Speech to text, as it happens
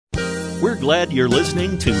We're glad you're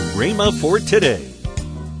listening to Rhema for Today.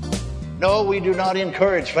 No, we do not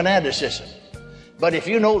encourage fanaticism. But if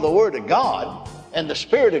you know the Word of God and the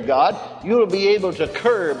Spirit of God, you'll be able to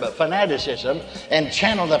curb fanaticism and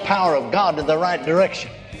channel the power of God in the right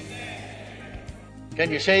direction.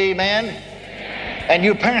 Can you say amen? And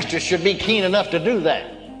you pastors should be keen enough to do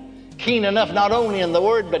that. Keen enough not only in the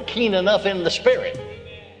Word, but keen enough in the Spirit.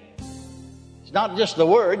 It's not just the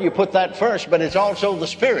Word, you put that first, but it's also the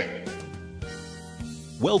Spirit.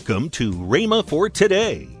 Welcome to Rhema for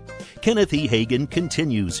Today. Kenneth E. Hagin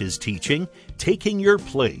continues his teaching, Taking Your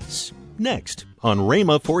Place, next on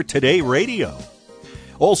Rhema for Today Radio.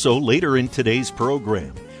 Also, later in today's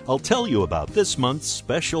program, I'll tell you about this month's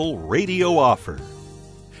special radio offer.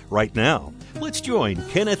 Right now, let's join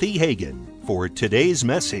Kenneth E. Hagin for today's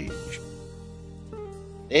message.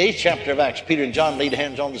 The 8th chapter of Acts, Peter and John laid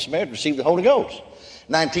hands on the Samaritan, received the Holy Ghost.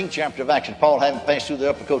 19th chapter of Acts, and Paul, having passed through the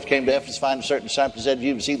upper coast, came to Ephesus, finding certain disciples, said, "Have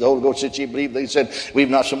you received the Holy Ghost since ye believed?" They said, "We've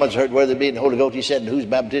not so much heard where they be in the Holy Ghost." He said, "And who's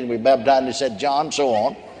baptized?" "We baptized." He said, "John," so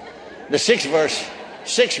on. The sixth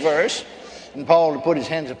verse, and Paul put his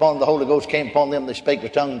hands upon the Holy Ghost, came upon them, they spake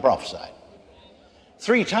with tongue and prophesied.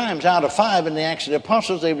 3 times out of 5 in the Acts of the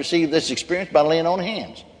Apostles, they received this experience by laying on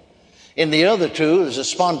hands. In the other 2, there's a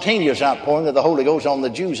spontaneous outpouring of the Holy Ghost on the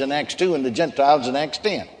Jews in Acts 2 and the Gentiles in Acts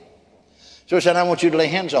 10. So he said, "I want you to lay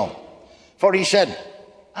hands on them." For he said,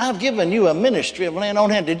 "I've given you a ministry of laying on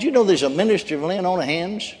hands." Did you know there's a ministry of laying on of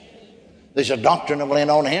hands? There's a doctrine of laying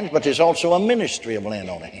on of hands, but there's also a ministry of laying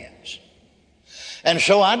on of hands. And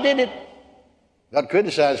so I did it. Got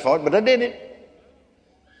criticized for it, but I did it.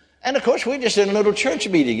 And of course, we're just in a little church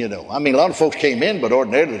meeting, you know. I mean, a lot of folks came in, but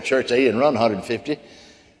ordinarily the church, they didn't run 150,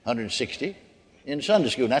 160 in Sunday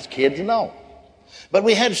school. And that's kids and all. But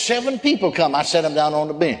we had 7 people come. I set them down on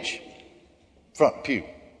the bench, front pew.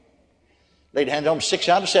 Laid hands on them. 6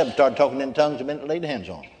 out of 7 started talking in tongues the minute laid hands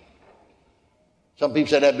on them. Some people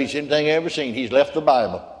said that beats anything I ever seen. He's left the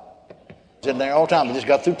Bible. He's in there all the time. I just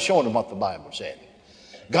got through showing them what the Bible said.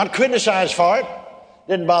 Got criticized for it.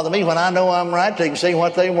 Didn't bother me. When I know I'm right, they can say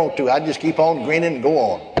what they want to. I just keep on grinning and go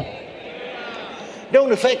on.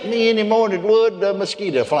 Don't affect me any more than it would a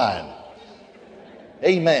mosquito flying.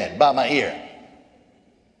 Amen. By my ear.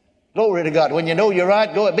 Glory to God. When you know you're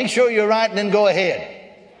right, go. Be sure you're right and then go ahead.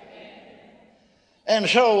 And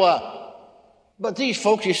so, but these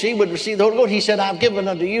folks, you see, would receive the Holy Ghost. He said, "I've given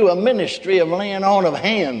unto you a ministry of laying on of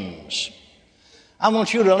hands." I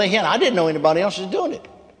want you to lay hands. I didn't know anybody else was doing it.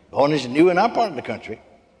 One is new in our part of the country.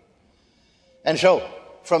 And so,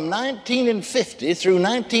 from 1950 through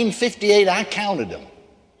 1958, I counted them.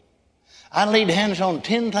 I laid hands on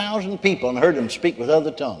 10,000 people and heard them speak with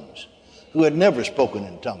other tongues who had never spoken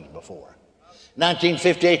in tongues before.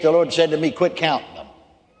 1958, the Lord said to me, "Quit counting them."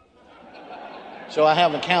 So I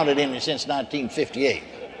haven't counted any since 1958.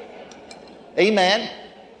 Amen.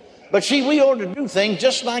 But see, we ought to do things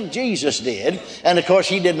just like Jesus did. And of course,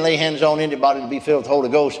 he didn't lay hands on anybody to be filled with the Holy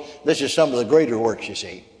Ghost. This is some of the greater works, you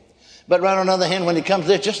see. But right on the other hand, when it comes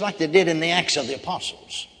to this, just like they did in the Acts of the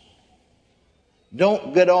Apostles.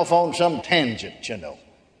 Don't get off on some tangent, you know.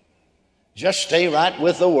 Just stay right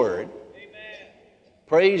with the Word. Amen.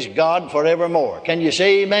 Praise God forevermore. Can you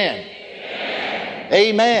say amen? Amen.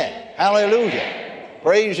 Amen. Hallelujah.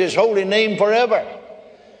 Praise His holy name forever.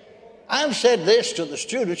 I've said this to the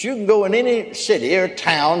students. You can go in any city or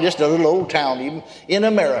town, just a little old town even, in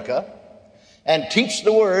America, and teach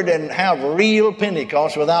the Word and have real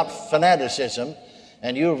Pentecost without fanaticism,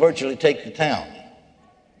 and you'll virtually take the town.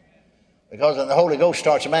 Because then the Holy Ghost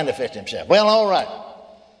starts to manifest Himself. Well, all right.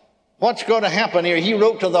 What's going to happen here? He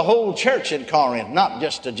wrote to the whole church in Corinth, not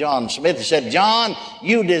just to John Smith. He said, "John,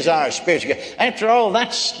 you desire spiritual gifts." After all,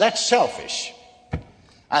 that's selfish.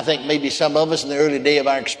 I think maybe some of us in the early day of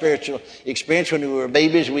our spiritual experience, when we were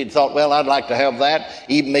babies, we'd thought, well, I'd like to have that.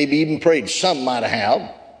 Maybe even prayed. Some might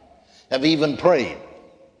have even prayed.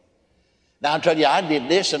 Now, I'll tell you, I did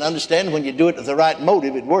this, and understand when you do it with the right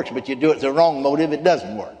motive, it works. But you do it with the wrong motive, it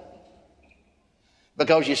doesn't work.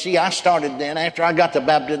 Because, you see, I started then, after I got the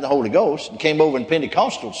baptism of the Holy Ghost, and came over in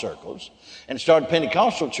Pentecostal circles, and started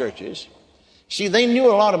Pentecostal churches. See, they knew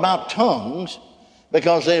a lot about tongues,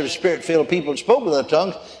 because they were Spirit-filled people and spoke with their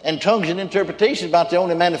tongues, and tongues and interpretation about the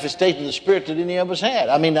only manifestation of the Spirit that any of us had.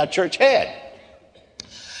 I mean, our church had.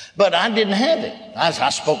 But I didn't have it. I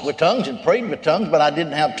spoke with tongues and prayed with tongues, but I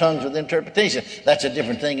didn't have tongues with interpretation. That's a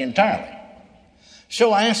different thing entirely.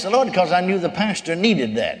 So I asked the Lord, because I knew the pastor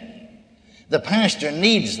needed that. The pastor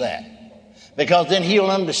needs that, because then he'll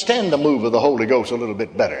understand the move of the Holy Ghost a little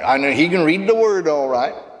bit better. I know he can read the Word all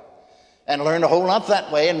right, and learn a whole lot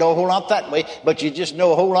that way and know a whole lot that way, but you just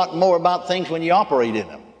know a whole lot more about things when you operate in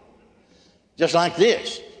them. Just like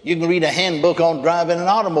this. You can read a handbook on driving an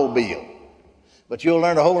automobile, but you'll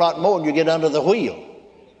learn a whole lot more when you get under the wheel.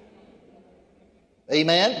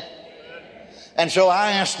 Amen? And so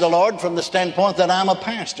I asked the Lord from the standpoint that I'm a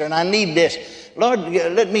pastor and I need this. Lord,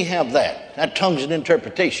 let me have that tongues and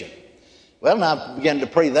interpretation. Well, and I began to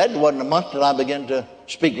pray that. It wasn't a month till I began to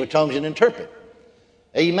speak with tongues and interpret.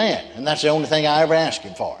 Amen. And that's the only thing I ever asked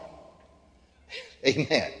him for.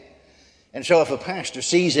 Amen. And so if a pastor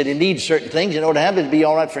sees that he needs certain things in order to have it, it'd be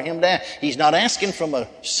all right for him to ask. He's not asking from a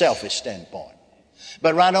selfish standpoint.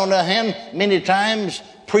 But right on the other hand, many times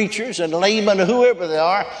preachers and laymen or whoever they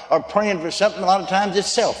are praying for something. A lot of times it's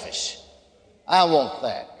selfish. I want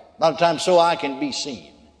that. A lot of times so I can be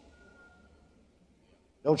seen.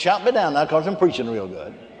 Don't shout me down now because I'm preaching real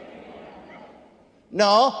good.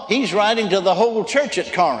 No, he's writing to the whole church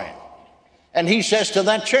at Corinth. And he says to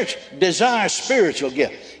that church, desire spiritual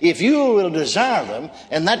gifts. If you will desire them,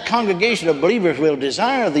 and that congregation of believers will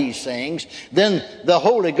desire these things, then the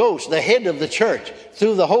Holy Ghost, the head of the church,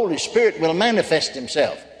 through the Holy Spirit will manifest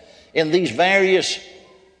himself in these various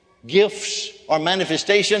gifts or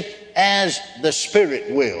manifestation as the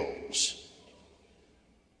Spirit wills.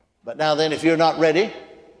 But now then, if you're not ready,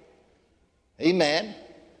 amen,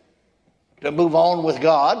 to move on with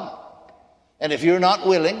God, and if you're not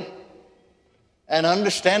willing and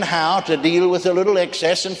understand how to deal with a little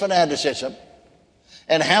excess and fanaticism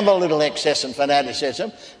and have a little excess and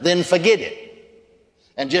fanaticism, then forget it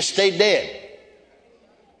and just stay dead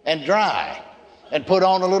and dry and put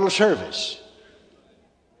on a little service.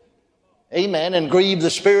 Amen. And grieve the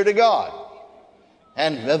Spirit of God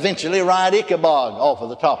and eventually ride Ichabod off of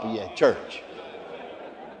the top of your church.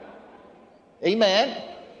 Amen.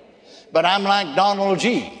 But I'm like Donald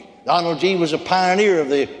G. Donald G. was a pioneer of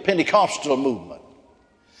the Pentecostal movement.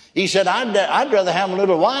 He said, I'd rather have a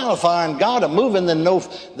little wildfire and God a-moving than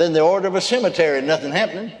the order of a cemetery and nothing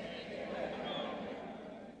happening.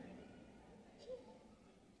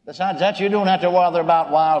 Besides that, you don't have to bother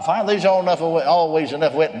about wildfire. There's always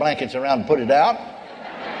enough wet blankets around to put it out.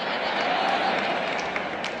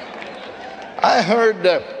 I heard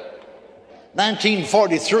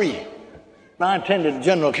 1943, I attended the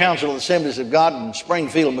General Council of the Assemblies of God in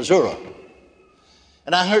Springfield, Missouri.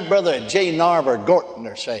 And I heard Brother J. Narver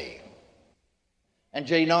Gortner say. And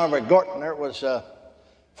J. Narver Gortner was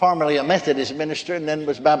formerly a Methodist minister and then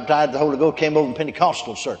was baptized in the Holy Ghost, came over in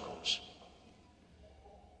Pentecostal circles.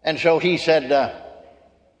 And so he said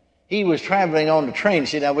he was traveling on the train.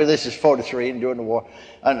 See, now this is 43 and during the war,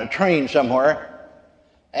 on a train somewhere.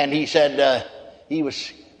 And he said he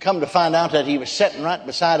was come to find out that he was sitting right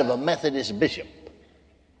beside of a Methodist bishop.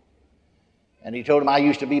 And he told him, I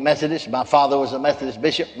used to be Methodist. My father was a Methodist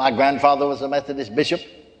bishop. My grandfather was a Methodist bishop.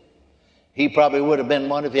 He probably would have been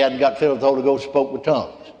one if he hadn't got filled with the Holy Ghost, spoke with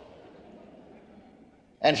tongues.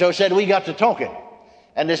 And so said, we got to talking.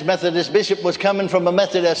 And this Methodist bishop was coming from a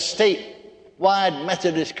Methodist statewide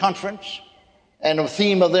Methodist conference. And the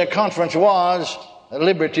theme of their conference was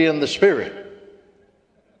liberty in the Spirit.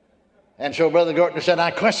 And so Brother Gortner said,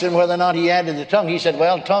 I questioned whether or not he added the tongue. He said,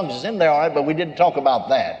 well, tongues is in there, all right, but we didn't talk about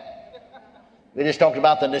that. We just talked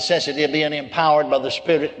about the necessity of being empowered by the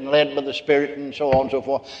Spirit and led by the Spirit and so on and so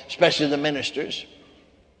forth, especially the ministers.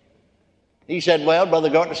 He said, well, Brother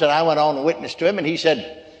Gortner said, I went on and witnessed to him, and he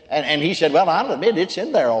said, well, I'll admit it's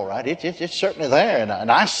in there all right. It's certainly there, and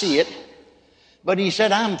I see it. But he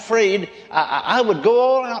said, I'm afraid I would go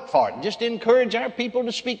all out for it and just encourage our people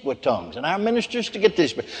to speak with tongues and our ministers to get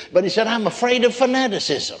this. But he said, I'm afraid of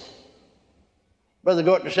fanaticism. Brother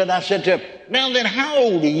Gortner said, I said to him, now then, how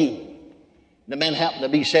old are you? The man happened to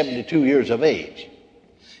be 72 years of age.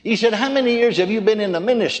 He said, how many years have you been in the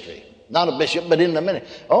ministry? Not a bishop, but in the ministry.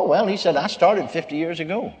 Oh, well, he said, I started 50 years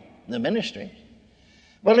ago in the ministry.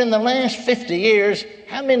 Well, in the last 50 years,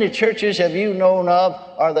 how many churches have you known of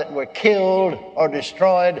or that were killed or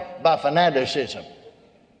destroyed by fanaticism?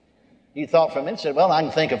 He thought for a minute and said, well, I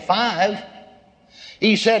can think of 5.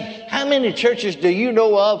 He said, how many churches do you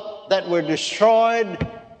know of that were destroyed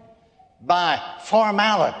by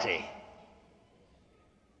formality?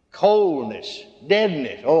 Coldness,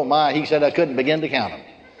 deadness. Oh my, he said, I couldn't begin to count them.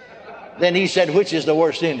 Then he said, which is the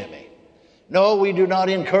worst enemy? No, we do not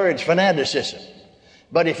encourage fanaticism.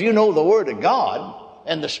 But if you know the Word of God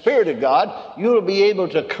and the Spirit of God, you'll be able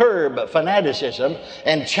to curb fanaticism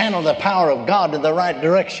and channel the power of God in the right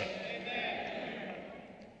direction. Amen.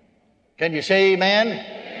 Can you say amen?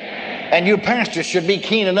 Amen? And you pastors should be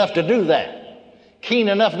keen enough to do that. Keen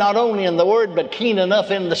enough not only in the Word, but keen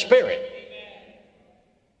enough in the Spirit.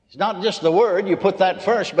 It's not just the Word, you put that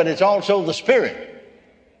first, but it's also the Spirit.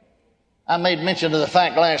 I made mention of the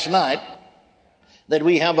fact last night that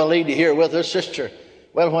we have a lady here with us, sister.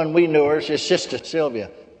 Well, when we knew her, she's Sister Sylvia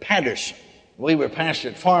Patterson. We were pastor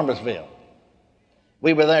at Farmersville.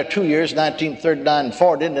 We were there 2 years, 1939 and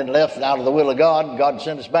 40, and then left out of the will of God. God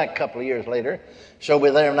sent us back a couple of years later. So we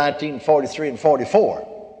were there in 1943 and 44.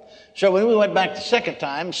 So when we went back the second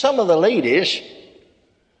time, some of the ladies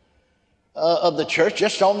of the church,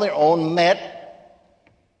 just on their own, met.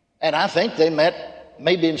 And I think they met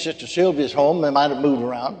maybe in Sister Sylvia's home. They might have moved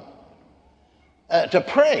around to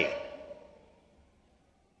pray.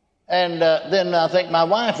 And then I think my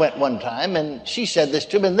wife went one time, and she said this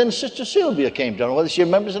to me, and then Sister Sylvia came to her, whether she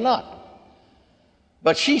remembers or not.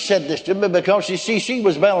 But she said this to me because she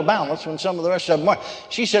was well-balanced when some of the rest of them weren't.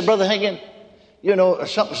 She said, Brother Hagin, you know,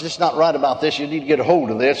 something's just not right about this. You need to get a hold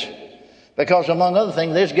of this. Because among other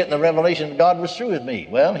things, they're getting the revelation that God was through with me.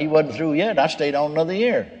 Well, he wasn't through yet. I stayed on another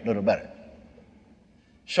year, a little better.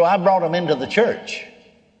 So I brought them into the church.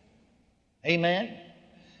 Amen.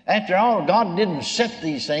 After all, God didn't set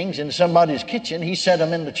these things in somebody's kitchen. He set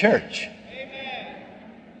them in the church. Amen.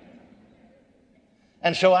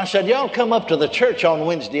 And so I said, y'all come up to the church on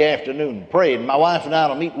Wednesday afternoon and pray, and my wife and I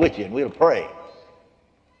will meet with you, and we'll pray.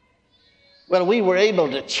 Well, we were able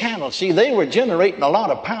to channel. See, they were generating a lot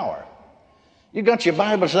of power. You got your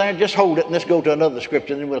Bibles there? Just hold it, and let's go to another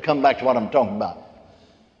scripture, and then we'll come back to what I'm talking about.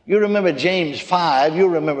 You remember James 5. You'll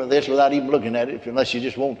remember this without even looking at it, unless you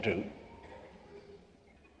just want to.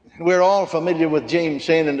 We're all familiar with James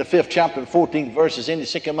saying in the 5th chapter, 14th verse, is any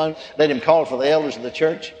sick among, let him call for the elders of the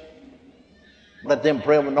church. Let them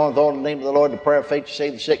pray with all in the name of the Lord, the prayer of faith to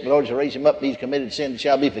save the sick. The Lord shall raise him up. These committed sins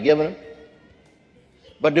shall be forgiven him.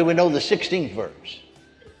 But do we know the 16th verse?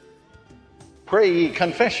 Pray ye,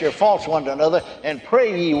 confess your faults one to another, and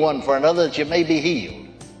pray ye one for another that you may be healed.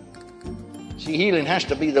 See, healing has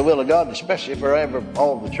to be the will of God, especially for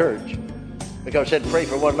all the church. Because it said, pray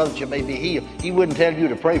for one another that you may be healed. He wouldn't tell you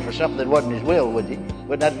to pray for something that wasn't his will, would he?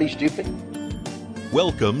 Wouldn't that be stupid?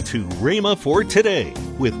 Welcome to Rhema for Today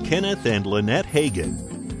with Kenneth and Lynette Hagin.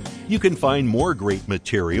 You can find more great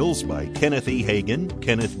materials by Kenneth E. Hagin,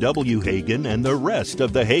 Kenneth W. Hagin, and the rest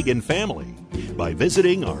of the Hagin family by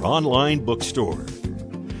visiting our online bookstore.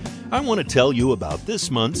 I want to tell you about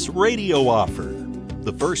this month's radio offer.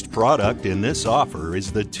 The first product in this offer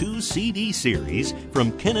is the 2 CD series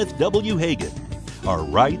from Kenneth W. Hagin, Our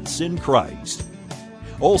Rights in Christ.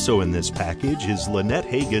 Also in this package is Lynette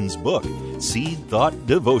Hagin's book, Seed Thought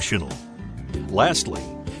Devotional. Lastly,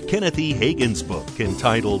 Kenneth E. Hagin's book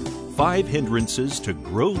entitled 5 Hindrances to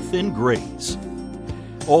Growth in Grace.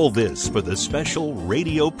 All this for the special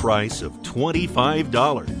radio price of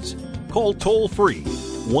 $25. Call toll-free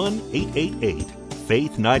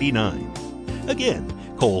 1-888-FAITH-99. Again,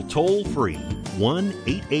 call toll-free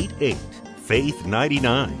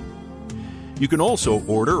 1-888-FAITH-99. You can also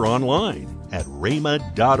order online at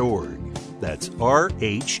rhema.org. That's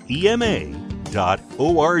RHEMA.org.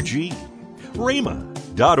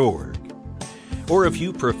 rhema.org. Or if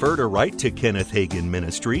you prefer to write to Kenneth Hagin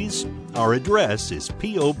Ministries, our address is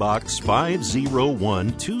P.O. Box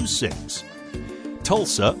 50126,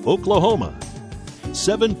 Tulsa, Oklahoma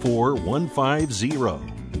 74150.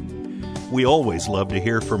 We always love to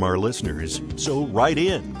hear from our listeners, so write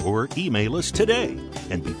in or email us today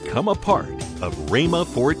and become a part of Rhema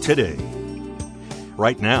for Today.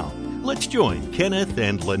 Right now, let's join Kenneth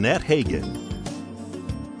and Lynette Hagin.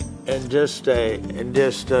 In just a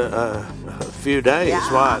few days,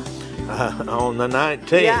 on the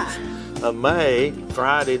 19th of May,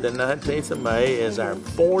 Friday the 19th of May, is our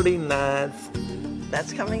 49th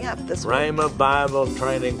That's coming up this week. Rhema Bible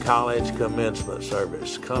Training College commencement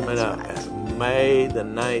service coming up at May the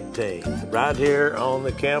 19th, right here on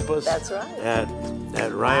the campus. That's right. At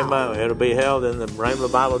Rhema. Wow. It'll be held in the Rhema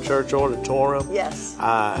Bible Church Auditorium. Yes.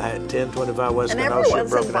 At 1025 West And Kenosha.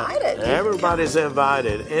 everyone's invited. Everybody's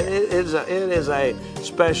invited. And it is a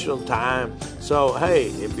special time. So, hey,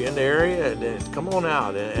 if you're in the area, come on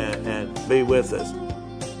out and be with us.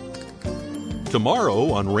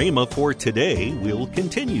 Tomorrow on Rhema for Today, we'll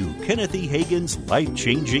continue Kenneth E. Hagin's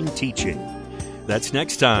life-changing teaching. That's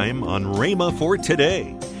next time on Rhema for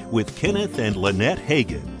Today with Kenneth and Lynette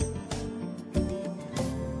Hagin.